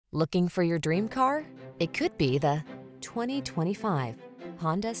Looking for your dream car? It could be the 2025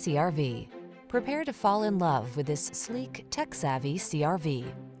 Honda CR-V. Prepare to fall in love with this sleek, tech-savvy CR-V.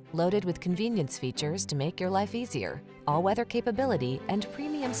 Loaded with convenience features to make your life easier, all-weather capability, and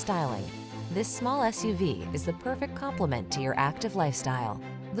premium styling, this small SUV is the perfect complement to your active lifestyle.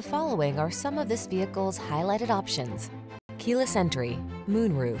 The following are some of this vehicle's highlighted options: keyless entry,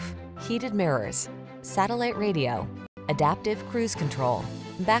 moonroof, heated mirrors, satellite radio, adaptive cruise control,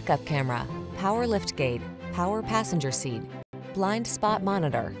 backup camera, power liftgate, power passenger seat, blind spot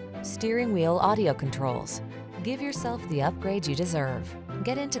monitor, steering wheel audio controls. Give yourself the upgrade you deserve.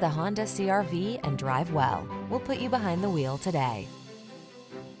 Get into the Honda CR-V and drive well. We'll put you behind the wheel today.